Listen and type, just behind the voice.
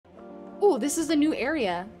Oh, this is a new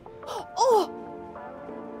area. Oh!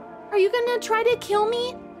 Are you gonna try to kill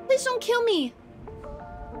me? Please don't kill me.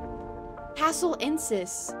 Castle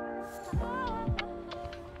Ensis.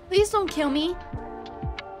 Please don't kill me.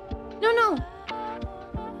 No, no.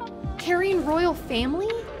 Carrying royal family?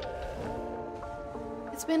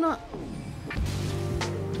 It's been a...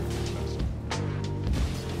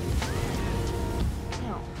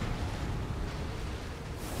 Ow.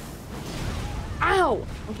 Ow!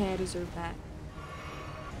 Okay, I deserve that.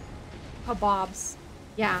 Kebabs.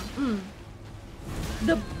 Yeah.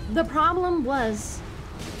 The problem was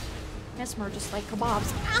Mesmer just like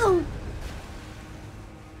kebabs. Ow!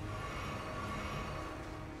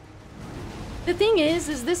 The thing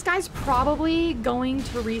is this guy's probably going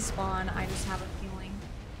to respawn. I just have a feeling.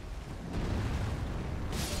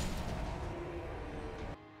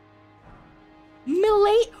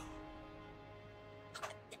 Milady.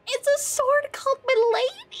 It's a sword called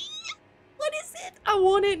Milady. What is it? I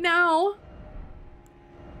want it now.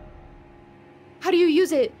 How do you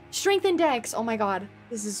use it? Strength and dex. Oh my god.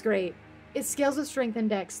 This is great. It scales with strength and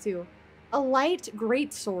dex too. A light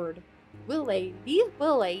greatsword.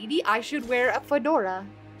 Milady, I should wear a fedora.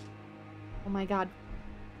 Oh my god.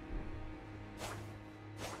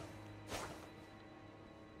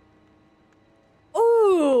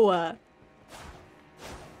 Ooh!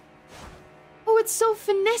 Oh, it's so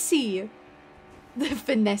finessey. The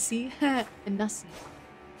finessey. Finessey.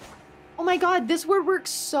 Oh my god, this word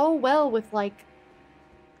works so well with like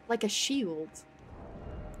a shield.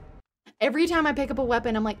 Every time I pick up a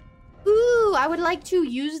weapon, I'm like, ooh, I would like to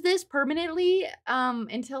use this permanently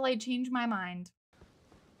until I change my mind.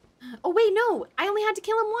 Oh wait, no, I only had to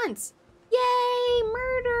kill him once. Yay,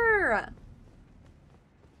 murder.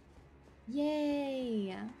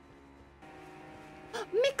 Yay.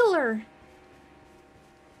 Mickler.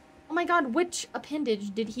 Oh my god, which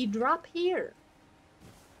appendage did he drop here?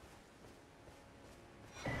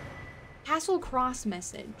 Castle Cross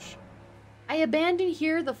message. I abandon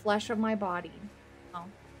here the flesh of my body. Oh.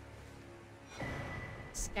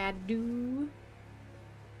 Skadoo.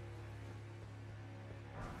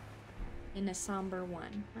 In a somber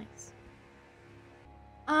one. Nice.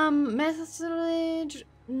 Message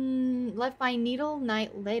left by Needle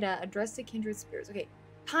Knight Leda addressed to kindred spirits. Okay.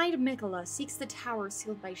 Kind Mikola seeks the tower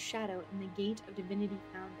sealed by shadow and the gate of divinity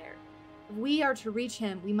found there. If we are to reach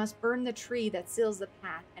him, we must burn the tree that seals the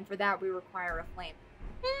path, and for that we require a flame.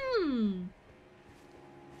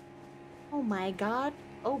 Oh my god.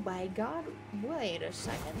 Oh my god. Wait a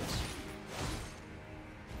second.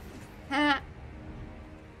 Ha!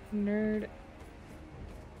 Nerd.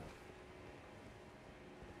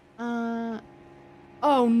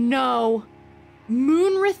 Oh no!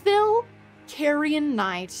 Moonrithil? Carrion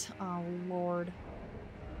Knight. Oh lord.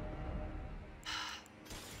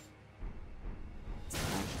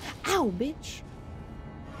 Ow, bitch!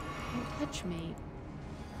 Don't touch me.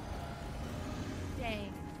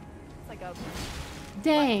 Dang. It's like a...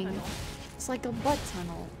 Dang. It's like a butt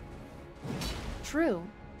tunnel. True.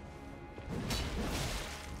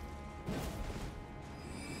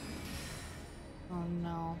 Oh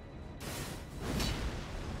no.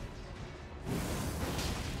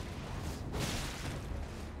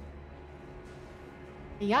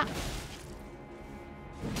 Yeah.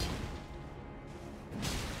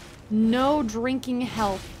 No drinking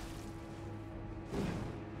health.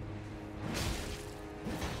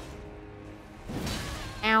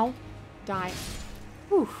 Ow. Die.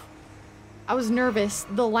 Whew. I was nervous.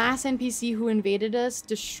 The last NPC who invaded us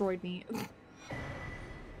destroyed me.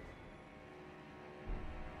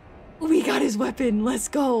 We got his weapon. Let's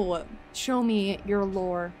go. Show me your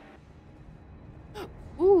lore.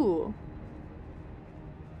 Ooh.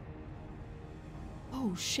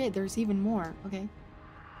 Oh shit, there's even more. Okay.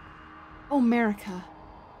 Oh, America.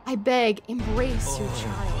 I beg, embrace your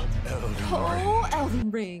child. Oh, Elden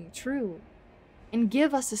Ring. True. And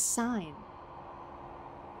give us a sign.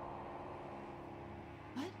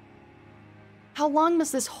 What? How long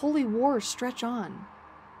must this holy war stretch on?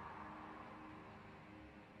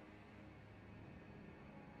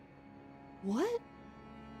 What?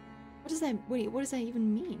 What does that, wait, what does that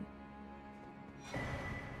even mean?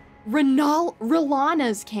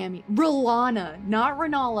 Rellana's cameo. Rellana, not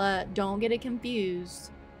Rennala. Don't get it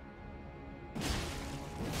confused.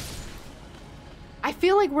 I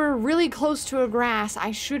feel like we're really close to a grass.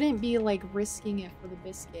 I shouldn't be like risking it for the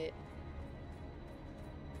biscuit.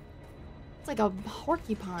 It's like a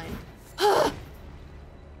porcupine. Oh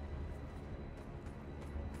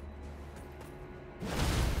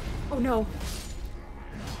no.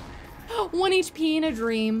 1 HP in a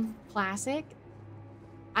dream. Classic.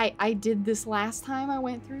 I did this last time I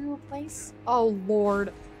went through a place. Oh,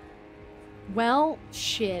 Lord. Well,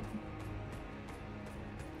 shit.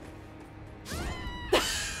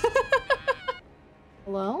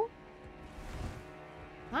 Hello?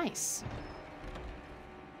 Nice.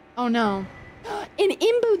 Oh, no. An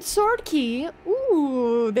imbued sword key.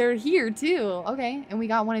 Ooh, they're here, too. Okay, and we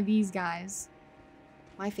got one of these guys.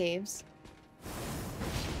 My faves.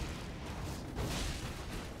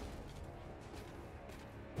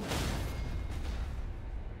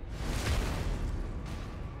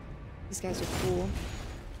 These guys are cool.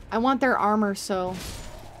 I want their armor, so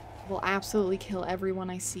we'll absolutely kill everyone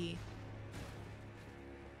I see.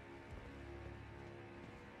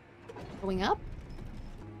 Going up?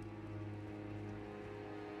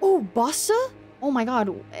 Oh, bossa? Oh my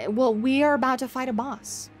god. Well, we are about to fight a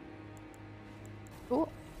boss.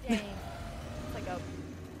 Cool. Dang. It's like a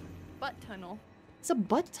butt tunnel. It's a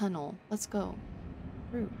butt tunnel. Let's go.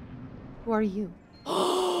 Through. Who are you?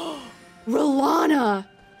 Rellana!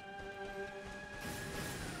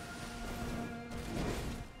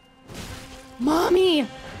 Mommy!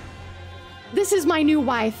 This is my new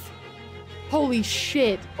wife. Holy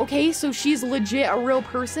shit. Okay, so she's legit a real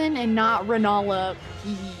person and not Rellana.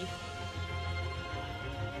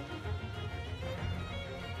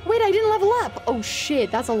 Wait, I didn't level up. Oh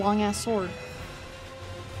shit, that's a long ass sword.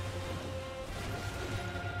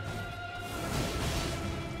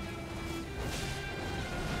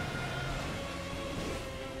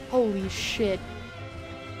 Holy shit.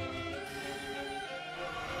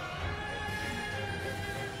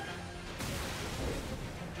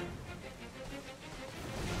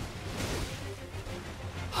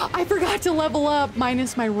 I forgot to level up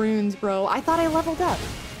minus my runes, bro. I thought I leveled up.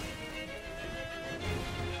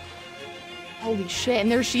 Holy shit,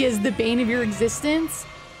 and there she is, the bane of your existence.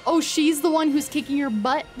 Oh, she's the one who's kicking your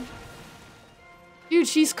butt? Dude,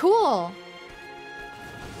 she's cool.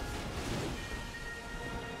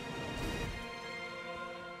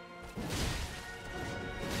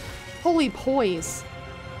 Holy poise.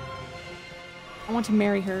 I want to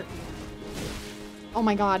marry her. Oh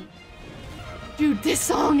my god. Dude, this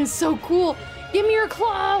song is so cool. Give me your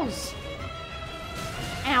clothes.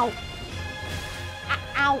 Ow.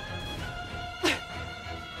 Ow.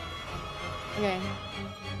 Okay.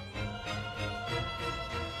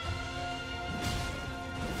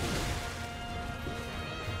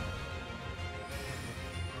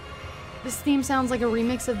 This theme sounds like a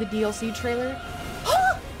remix of the DLC trailer.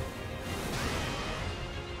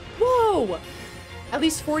 Whoa! At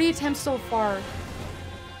least 40 attempts so far.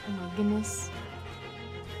 Oh my goodness.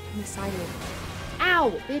 I'm excited.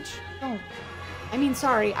 Ow, bitch. Don't. I mean,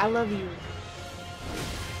 sorry. I love you.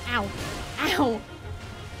 Ow. Ow.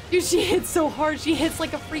 Dude, she hits so hard. She hits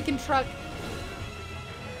like a freaking truck.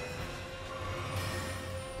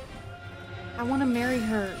 I want to marry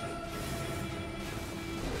her.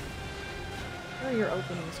 Where are your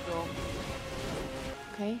openings, girl?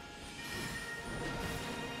 Okay.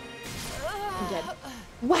 I'm dead.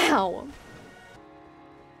 Wow.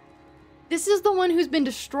 This is the one who's been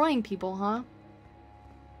destroying people, huh?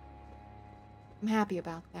 I'm happy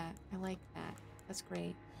about that. I like that. That's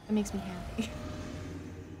great. That makes me happy.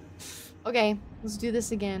 Okay, let's do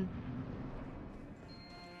this again.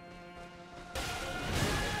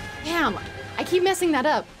 Damn! I keep messing that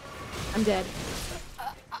up. I'm dead.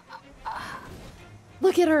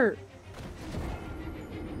 Look at her!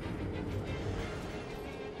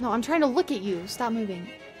 No, I'm trying to look at you. Stop moving.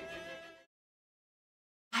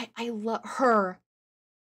 I love her.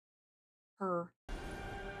 Her.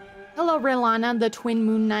 Hello, Rellana, the twin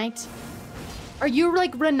moon knight. Are you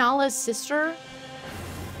like Renala's sister?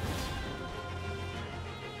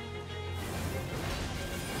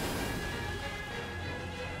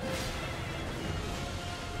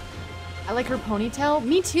 I like her ponytail.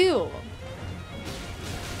 Me too.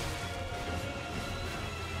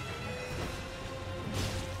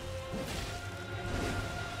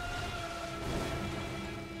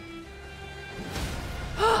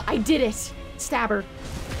 I did it! Stab her.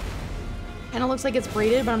 Kinda looks like it's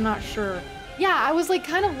braided, but I'm not sure. Yeah, I was like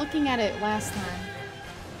kind of looking at it last time.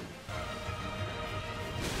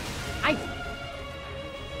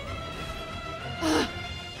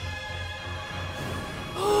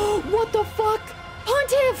 What the fuck?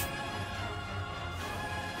 Pontiff!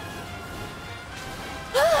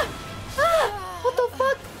 What the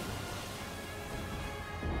fuck?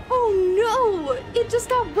 Oh no! It just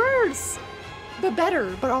got worse! But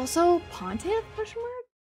better, but also Pontiff? Question mark?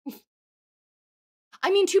 I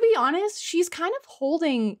mean, to be honest, she's kind of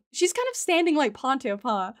standing like Pontiff,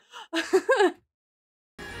 huh?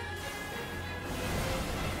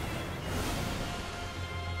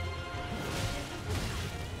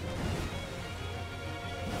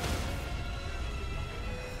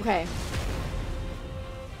 Okay.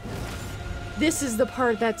 This is the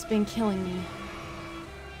part that's been killing me.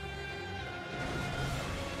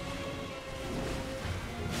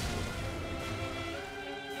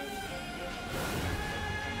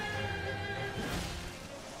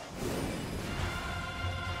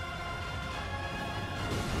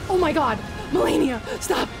 Oh my god! Melania!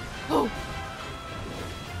 Stop! Oh!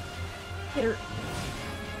 Hit her.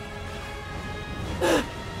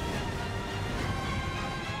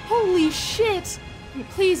 Holy shit!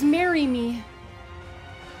 Please marry me.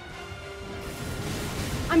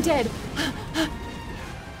 I'm dead.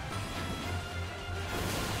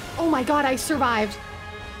 Oh my god, I survived.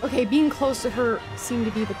 Okay, being close to her seemed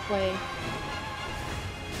to be the play.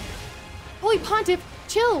 Holy Pontiff,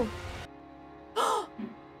 chill!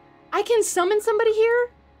 I can summon somebody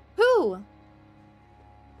here? Who?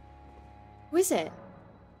 Who is it?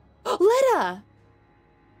 Letta!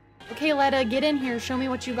 Okay, Letta, get in here. Show me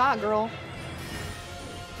what you got, girl.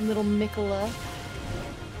 Little Mikola.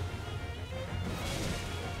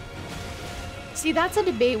 See, that's a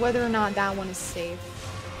debate whether or not that one is safe.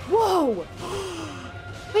 Whoa!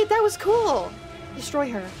 Wait, that was cool! Destroy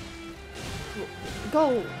her.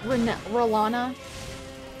 Go, Rellana.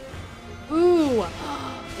 Ooh!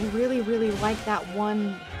 I really, really like that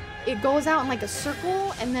one. It goes out in like a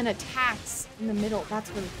circle and then attacks in the middle. That's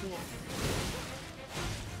really cool.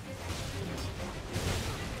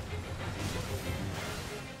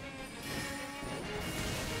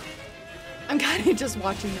 I'm kind of just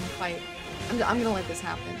watching them fight. I'm gonna let this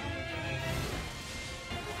happen.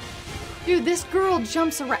 Dude, this girl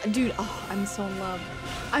jumps around. Dude, oh, I'm so in love.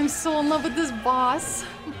 I'm so in love with this boss.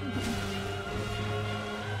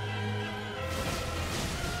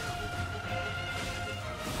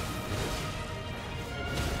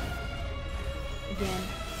 Again.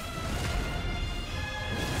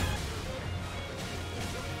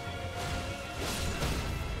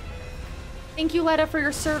 Thank you, Letta, for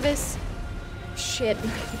your service. Shit,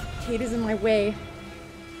 Kate is in my way.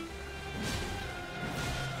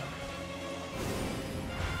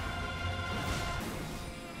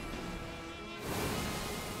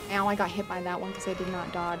 Ow, I got hit by that one because I did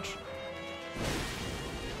not dodge.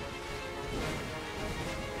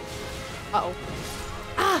 Uh-oh.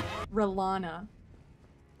 Ah! Rellana.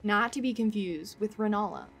 Not to be confused with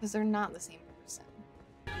Rellana, because they're not the same person.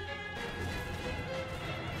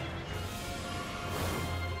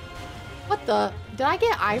 What the? Did I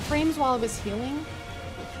get iframes while I was healing?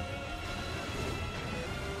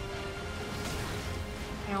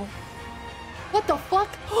 Ow. What the fuck?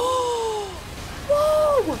 Whoa!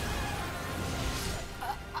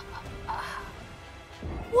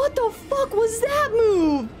 What the fuck was that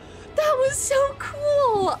move? That was so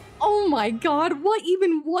cool! Oh my god, what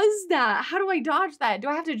even was that? How do I dodge that? Do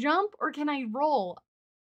I have to jump or can I roll?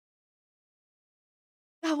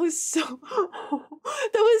 That was so...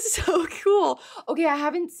 that was so cool. Okay, I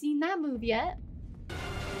haven't seen that move yet.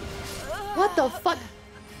 What the fuck?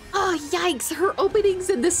 Oh, yikes. Her openings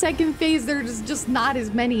in the second phase, there's just not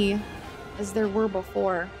as many as there were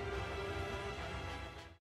before.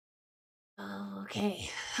 Okay,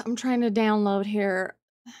 I'm trying to download here.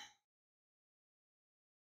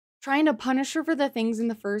 Trying to punish her for the things in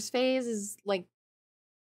the first phase is like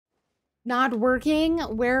not working.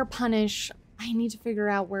 Where punish? I need to figure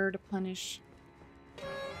out where to punish.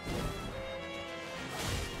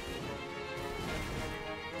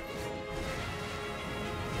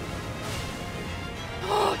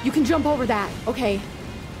 You can jump over that. Okay.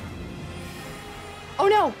 Oh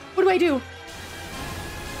no! What do I do?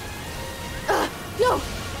 No!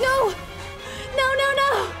 No! No, no,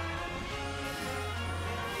 no!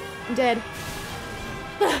 I'm dead.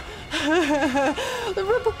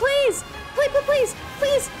 Please! Please, please,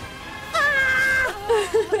 please! Ah!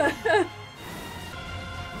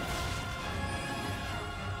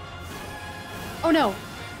 Oh no.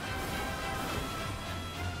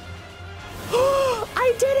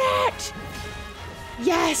 I did it!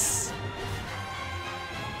 Yes!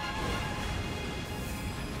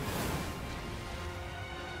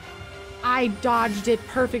 I dodged it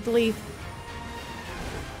perfectly.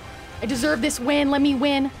 I deserve this win. Let me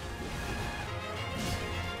win.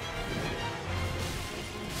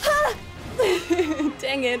 Ah!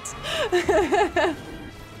 Dang it.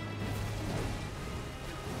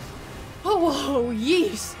 Oh,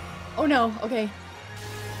 yeesh. Oh no, okay.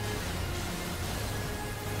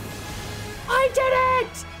 I did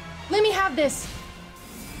it! Let me have this.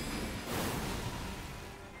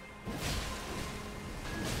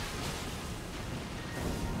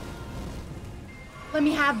 Let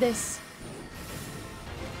me have this.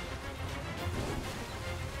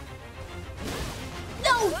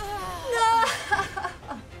 No!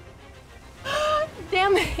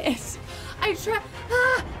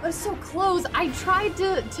 close. I tried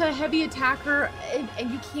to heavy attack her,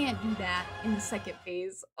 and you can't do that in the second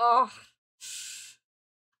phase. Oh.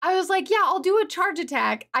 I was like, yeah, I'll do a charge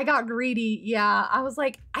attack. I got greedy. Yeah, I was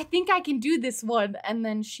like, I think I can do this one. And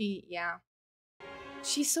then she, yeah.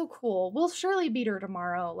 She's so cool. We'll surely beat her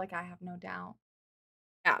tomorrow. Like, I have no doubt.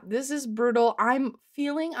 Yeah, this is brutal. I'm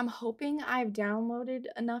hoping I've downloaded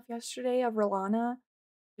enough yesterday of Rellana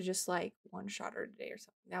to just like one-shot her today or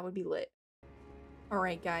something. That would be lit. All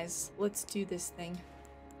right, guys, let's do this thing.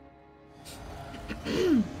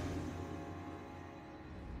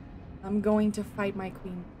 I'm going to fight my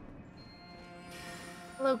queen.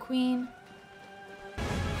 Hello, queen.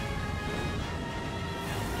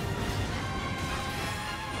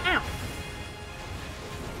 Ow.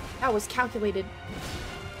 That was calculated.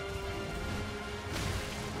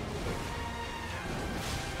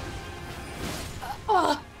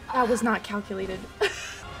 Oh, that was not calculated.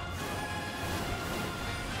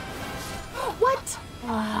 What?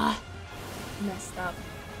 Ah, messed up.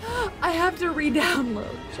 I have to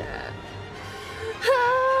re-download chat.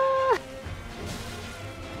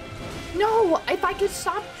 No, if I could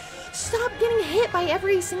stop getting hit by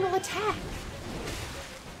every single attack.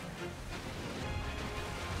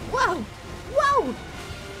 Whoa, whoa!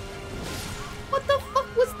 What the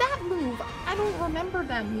fuck was that move? I don't remember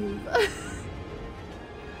that move.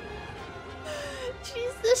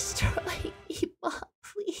 She's destroying people.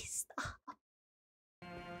 Please stop.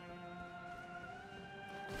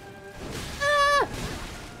 Ah!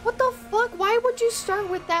 What the fuck? Why would you start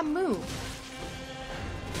with that move?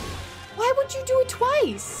 Why would you do it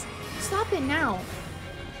twice? Stop it now.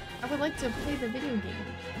 I would like to play the video game.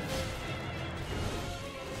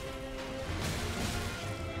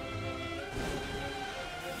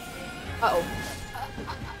 Uh-oh.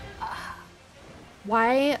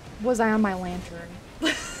 Why was I on my lantern?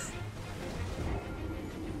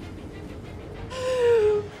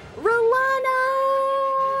 Rellana!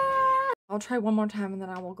 I'll try one more time and then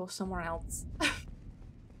I will go somewhere else.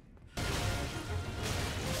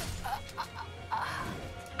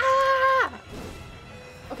 Ah!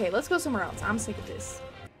 Okay, let's go somewhere else. I'm sick of this.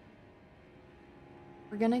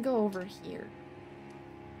 We're gonna go over here.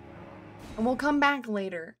 And we'll come back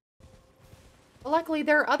later. But luckily,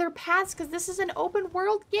 there are other paths because this is an open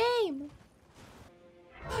world game.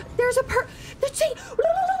 There's a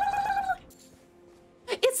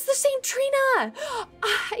It's the same Trina!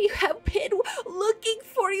 I have been looking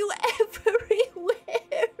for you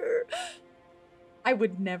everywhere. I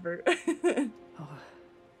would never. Oh,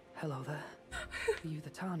 hello there. Are you the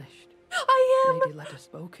Tarnished? I am. Lady Letta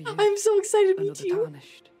spoke of you. I'm so excited to meet Another you.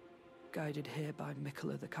 Tarnished, guided here by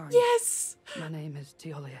Mikola the Kind. Yes. My name is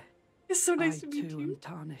Teolia. It's so nice to meet I too you. am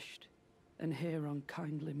tarnished, and here on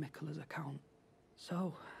kindly Mikola's account.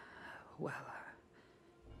 So, well,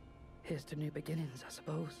 here's to new beginnings, I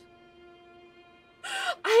suppose.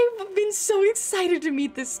 I've been so excited to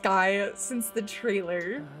meet this guy since the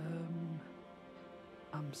trailer.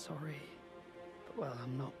 I'm sorry, but well,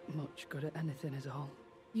 I'm not much good at anything is all.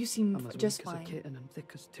 You seem I'm as just weak fine. as a kitten and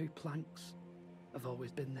thick as two planks. I've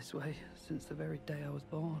always been this way since the very day I was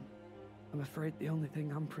born. I'm afraid the only thing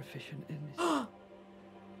I'm proficient in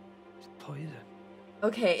is poison.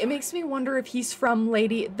 Okay, it makes me wonder if he's from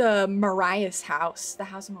the Mariah's house. The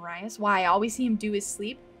house of Mariah's. Why I always see him do his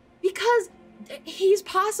sleep? Because he's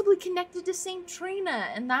possibly connected to Saint Trina,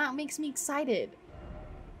 and that makes me excited.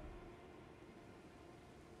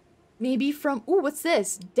 Maybe from, ooh, what's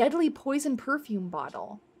this? Deadly poison perfume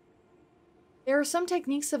bottle. There are some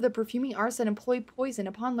techniques of the perfuming arts that employ poison.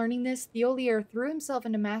 Upon learning this, Theolier threw himself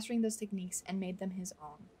into mastering those techniques and made them his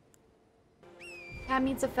own. Cat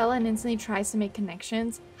meets a fella and instantly tries to make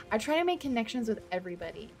connections. I try to make connections with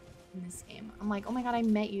everybody in this game. I'm like, oh my god, I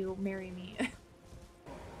met you, marry me.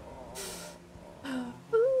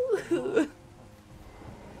 Ooh.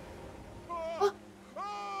 Oh.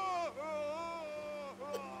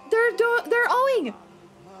 They're owing!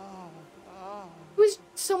 Who's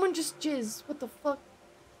someone just jizz? What the fuck?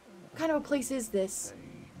 What kind of a place is this?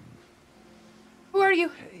 Who are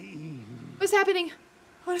you? What's happening?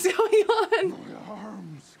 What is going on? My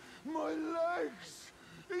arms, my legs,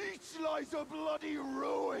 each lies a bloody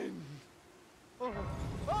ruin.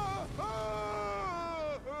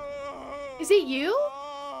 Is it you?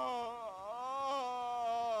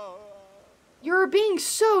 You're being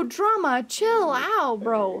so drama. Chill out,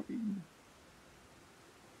 bro.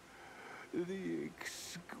 The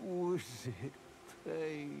exquisite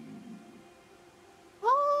pain.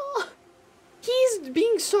 Oh, he's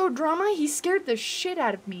being so drama. He scared the shit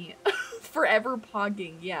out of me. Forever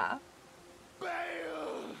pogging, yeah.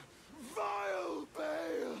 Bale! Vile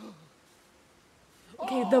Bale!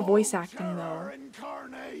 Okay, the voice acting though. Terror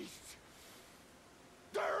incarnate.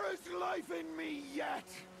 There is life in me yet.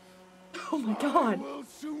 Oh my god. I will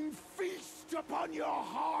soon feast upon your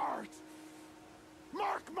heart.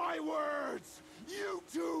 Mark my words. You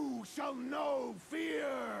too shall know fear.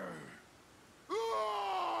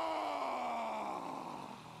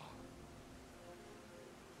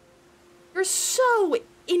 You're so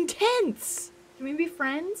intense. Can we be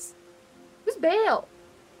friends? Who's Bale?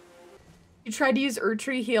 You tried to use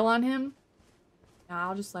Erdtree heal on him? Nah,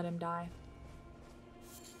 I'll just let him die.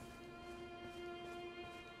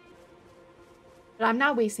 But I'm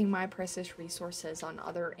not wasting my precious resources on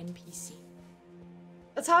other NPCs.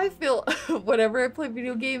 That's how I feel whenever I play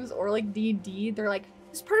video games or like D&D. They're like,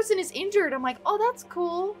 this person is injured. I'm like, oh, that's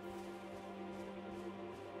cool.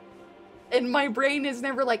 And my brain is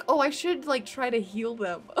never like, oh, I should like try to heal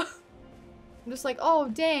them. I'm just like, oh,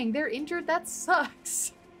 dang, they're injured? That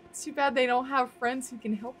sucks. It's too bad they don't have friends who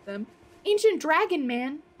can help them. Ancient Dragon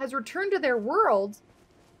Man has returned to their world.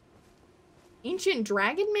 Ancient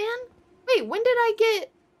Dragon Man? Wait, when did I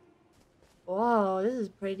get... Whoa, this is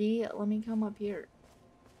pretty. Let me come up here.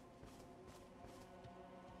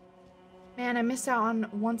 Man, I missed out on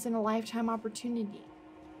once-in-a-lifetime opportunity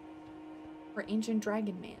for Ancient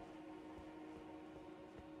Dragon Man.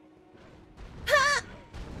 Ha!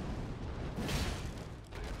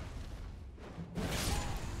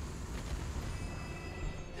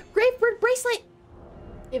 Gravebird bracelet!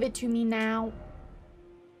 Give it to me now.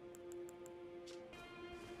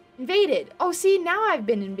 Invaded. Oh, see, now I've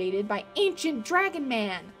been invaded by Ancient Dragon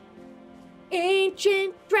Man.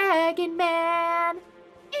 Ancient Dragon Man.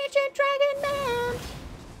 Ancient Dragon Man.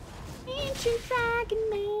 Ancient Dragon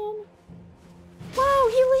Man.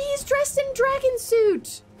 Whoa, he's dressed in dragon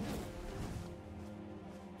suit.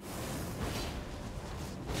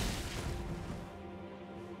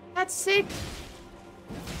 That's sick.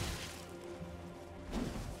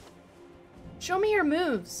 Show me your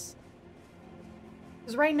moves.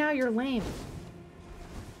 Because right now you're lame.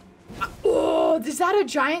 Oh, is that a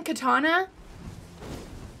giant katana?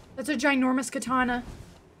 That's a ginormous katana.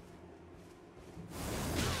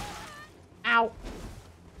 Ow.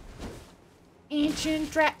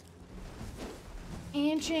 Ancient Dragon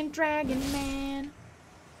Man.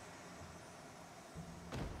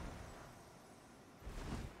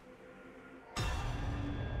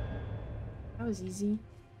 That was easy.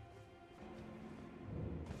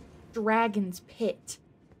 Dragon's pit.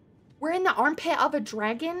 We're in the armpit of a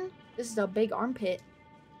dragon? This is a big armpit.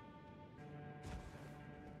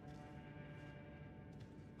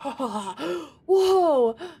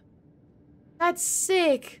 Whoa! That's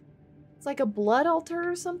sick. It's like a blood altar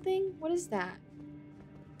or something? What is that?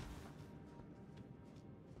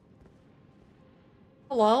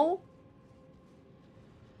 Hello?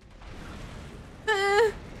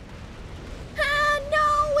 No!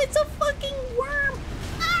 It's a fucking worm!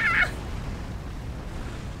 Ah!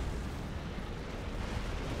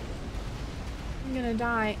 I'm gonna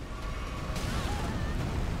die.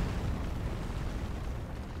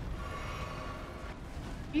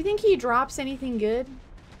 Do you think he drops anything good?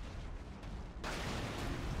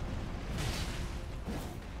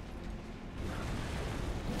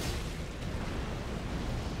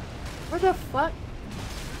 Where the fuck?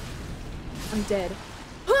 I'm dead.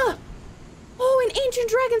 Huh! Oh, an ancient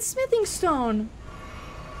dragon smithing stone!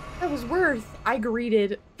 That was worth. I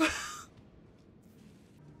greeted.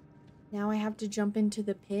 Now I have to jump into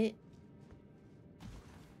the pit.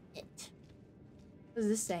 What does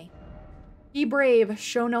this say? Be brave,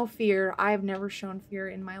 show no fear. I have never shown fear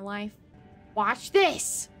in my life. Watch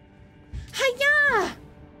this! Hiya!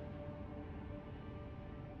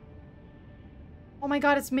 Oh my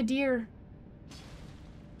god, it's Midir.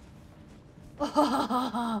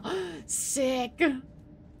 Oh, sick.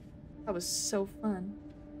 That was so fun.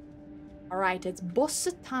 Alright, it's boss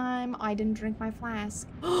time. I didn't drink my flask.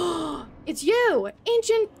 It's you!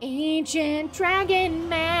 Ancient Dragon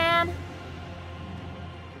Man!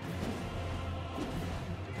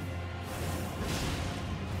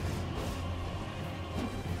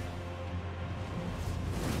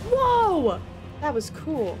 Whoa! That was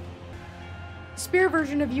cool. Spear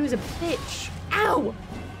version of you is a bitch. Ow!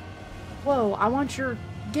 Whoa, I want your...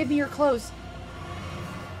 Give me your clothes.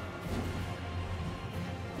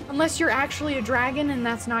 Unless you're actually a dragon and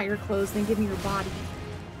that's not your clothes, then give me your body.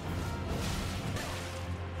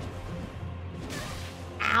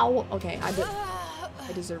 Ow! Okay,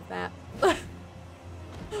 I deserve that.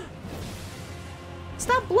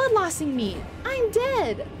 Stop bloodlossing me! I'm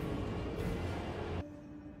dead!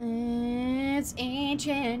 It's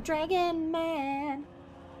Ancient Dragon Man.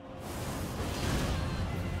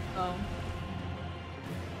 Oh.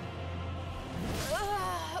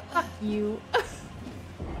 Fuck you.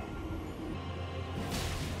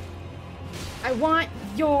 I want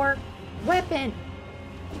your weapon.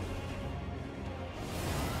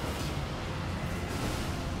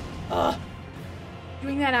 Ugh.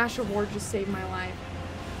 Doing that Asher Ward just saved my life.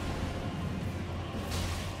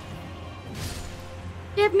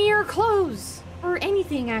 Give me your clothes! Or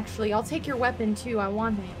anything, actually. I'll take your weapon, too. I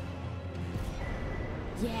want it.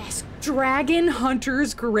 Yes. Dragon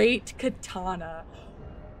Hunter's Great Katana.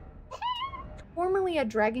 Formerly a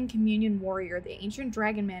Dragon Communion warrior, the ancient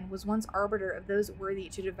Dragon Man was once arbiter of those worthy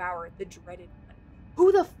to devour the Dreaded One.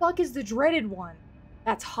 Who the fuck is the Dreaded One?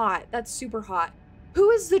 That's hot. That's super hot. Who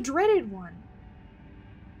is the Dreaded One?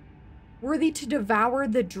 Worthy to devour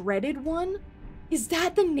the Dreaded One? Is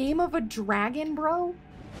that the name of a dragon, bro?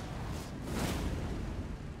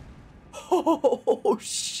 Oh,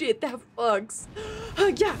 shit, that fucks.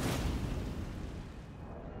 Yeah.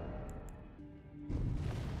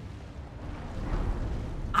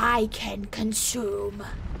 I can consume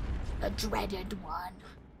the Dreaded One.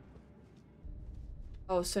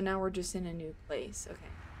 Oh, so now we're just in a new place. Okay.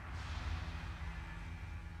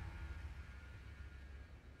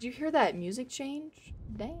 Did you hear that music change?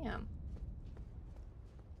 Damn.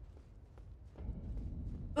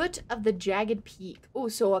 Foot of the Jagged Peak. Oh,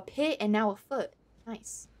 so a pit and now a foot.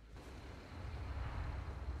 Nice.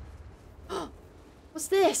 What's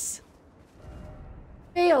this?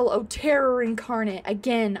 Fail, O terror incarnate.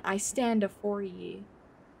 Again, I stand afore ye.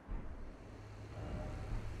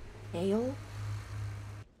 Fail?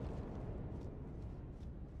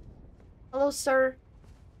 Hello, sir.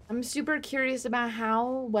 I'm super curious about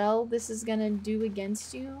how well this is gonna do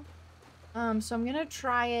against you. So I'm gonna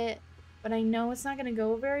try it, but I know it's not gonna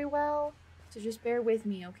go very well. So just bear with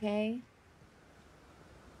me, okay?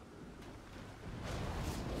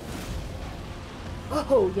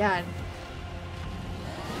 Oh, yeah.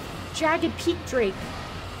 Jagged Peak Drake.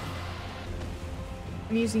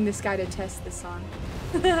 I'm using this guy to test this on.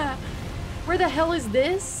 Where the hell is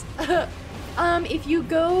this? If you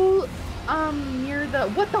go, near the...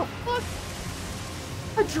 What the fuck?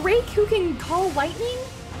 A Drake who can call lightning?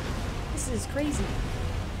 This is crazy.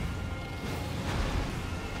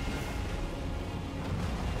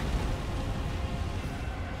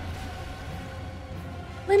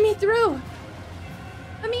 Let me through!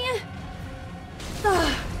 Let me in!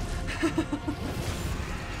 Ah.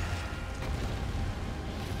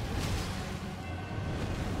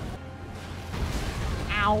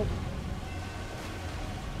 Ow.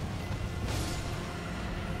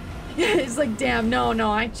 It's like, damn, no,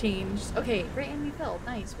 I changed. Okay, great enemy filled.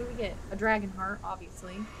 Nice. What do we get? A dragon heart,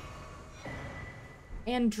 obviously.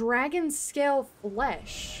 And dragon scale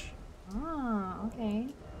flesh. Ah, okay.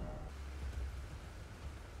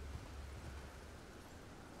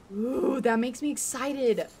 Ooh, that makes me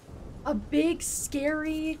excited. A big,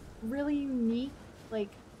 scary, really unique, like,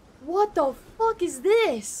 what the fuck is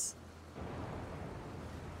this?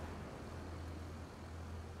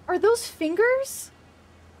 Are those fingers?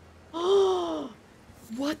 Oh,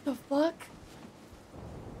 what the fuck?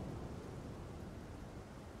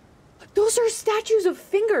 Those are statues of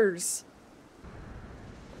fingers.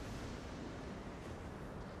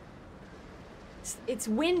 It's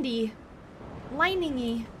windy,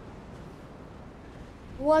 lightningy.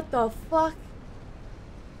 What the fuck?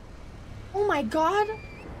 Oh my god.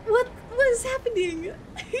 What is happening?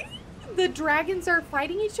 The dragons are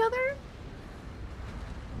fighting each other?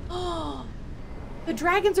 Oh, the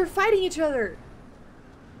dragons are fighting each other.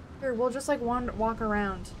 Here, we'll just like walk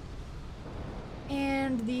around.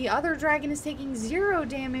 And the other dragon is taking 0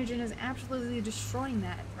 damage and is absolutely destroying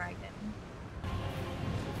that dragon.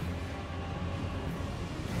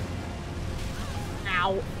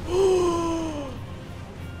 Ow.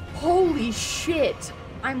 Holy shit.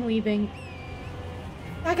 I'm leaving.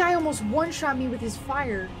 That guy almost one-shot me with his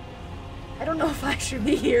fire. I don't know if I should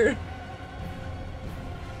be here.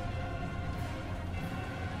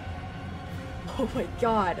 Oh my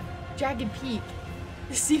god. Jagged Peak.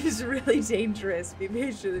 This seems really dangerous. Maybe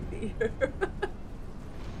I shouldn't be here.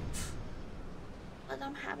 But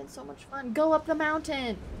I'm having so much fun. Go up the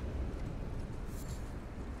mountain.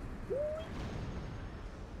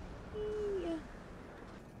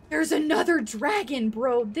 There's another dragon,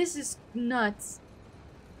 bro. This is nuts.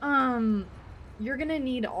 You're gonna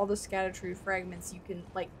need all the Scadutree fragments you can,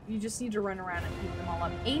 like, you just need to run around and pick them all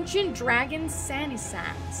up. Ancient Dragon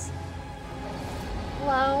Sanisats.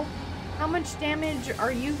 Hello? How much damage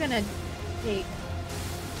are you gonna take?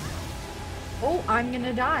 Oh, I'm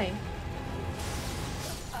gonna die.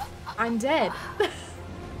 I'm dead.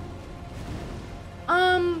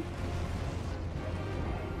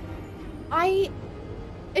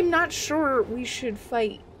 I'm not sure we should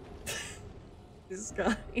fight this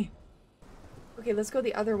guy. Okay, let's go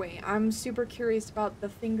the other way. I'm super curious about the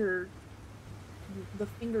finger,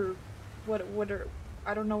 what are,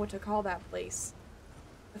 I don't know what to call that place.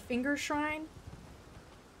 The finger shrine?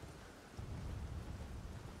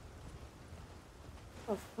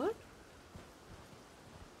 The fuck?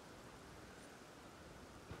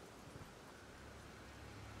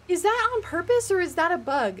 Is that on purpose or is that a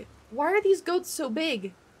bug? Why are these goats so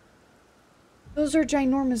big? Those are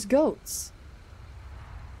ginormous goats.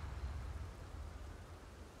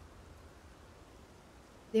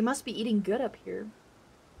 They must be eating good up here.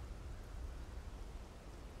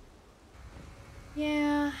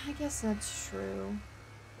 Yeah, I guess that's true.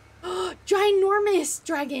 Ginormous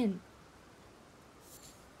dragon!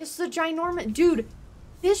 It's the ginormous... Dude,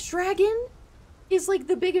 this dragon is like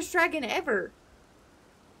the biggest dragon ever.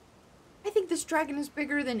 I think this dragon is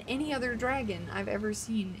bigger than any other dragon I've ever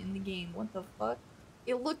seen in the game. What the fuck?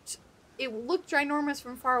 It looked ginormous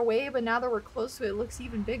from far away, but now that we're close to it, it looks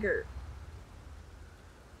even bigger.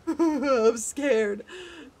 I'm scared.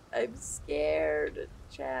 I'm scared,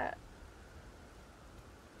 chat.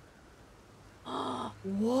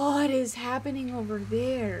 What is happening over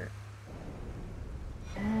there?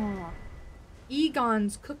 Oh.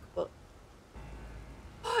 Egon's cookbook.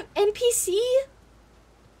 NPC?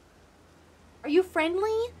 Are you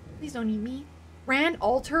friendly? Please don't eat me. Grand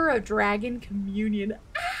altar of dragon communion.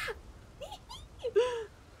 Ah!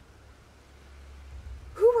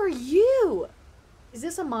 Who are you? Is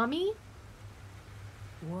this a mommy?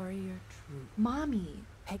 Warrior true. Mommy.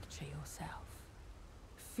 Picture yourself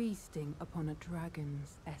feasting upon a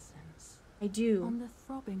dragon's essence. I do. On the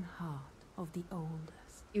throbbing heart of the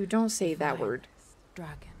oldest. You don't say that word.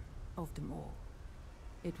 Dragon of them all.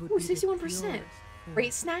 It would Ooh, be 61%.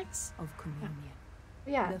 Great snacks? Of communion.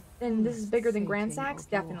 Yeah, then this is bigger than Grand Snacks?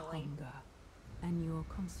 Definitely. And your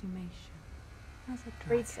consummation as a dragon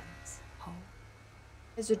Great snacks. whole.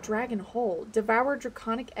 As a dragon whole. Devour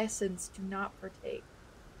draconic essence. Do not partake.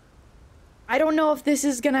 I don't know if this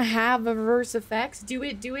is gonna have a reverse effects. Do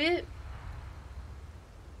it, do it.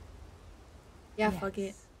 Yeah, yes, fuck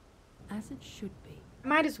it. As it should be.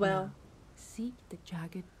 Might as well. Now, seek the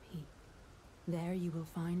Jagged Peak. There you will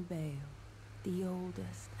find Bale, the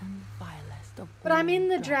oldest and vilest of But I'm in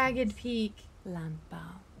the dragons. Jagged Peak.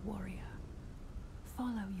 Landbound warrior.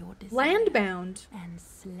 Follow your desire. Landbound? And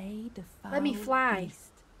slay the foul Let me fly.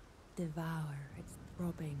 beast. Devour its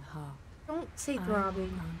throbbing heart. Don't say I will throbbing.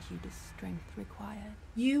 grant you the strength required.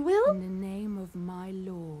 You will? In the name of my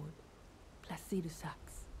lord,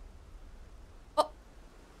 Placidusax. Oh.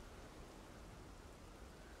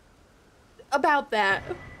 About that.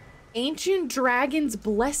 Ancient Dragon's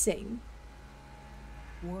Blessing.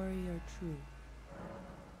 Warrior true.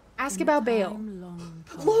 Ask In about Bale. time long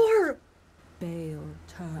past, Lore! Bale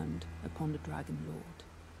turned upon the Dragon Lord.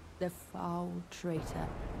 The foul traitor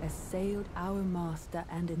assailed our master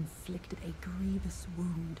and inflicted a grievous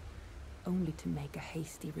wound, only to make a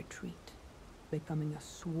hasty retreat, becoming a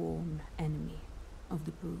sworn enemy of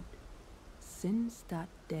the brood. Since that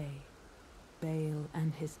day, Bale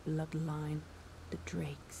and his bloodline, the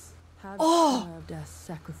Drakes, have served as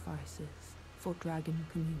sacrifices for Dragon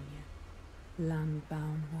Communion,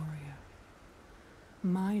 landbound warrior.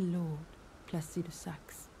 My lord,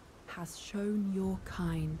 Placidusax, has shown your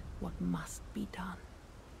kind what must be done.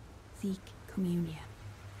 Seek communion.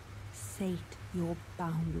 Sate your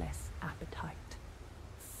boundless appetite.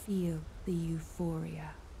 Feel the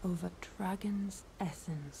euphoria of a dragon's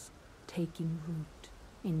essence taking root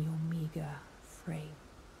in your meager frame.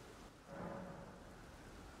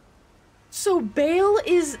 So Bale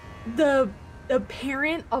is the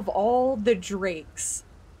parent of all the Drakes.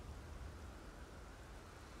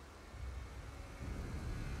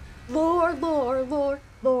 Lore, lore, lore,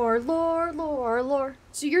 lore, lore, lore, lore.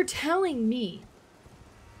 So you're telling me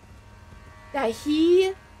that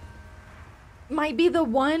he might be the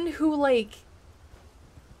one who, like,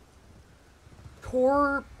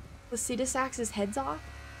 tore Placidusax's heads off?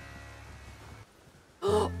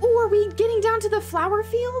 Oh, are we getting down to the flower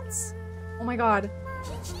fields? Oh my god.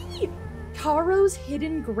 Karo's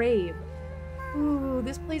hidden grave. Ooh,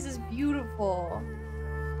 this place is beautiful.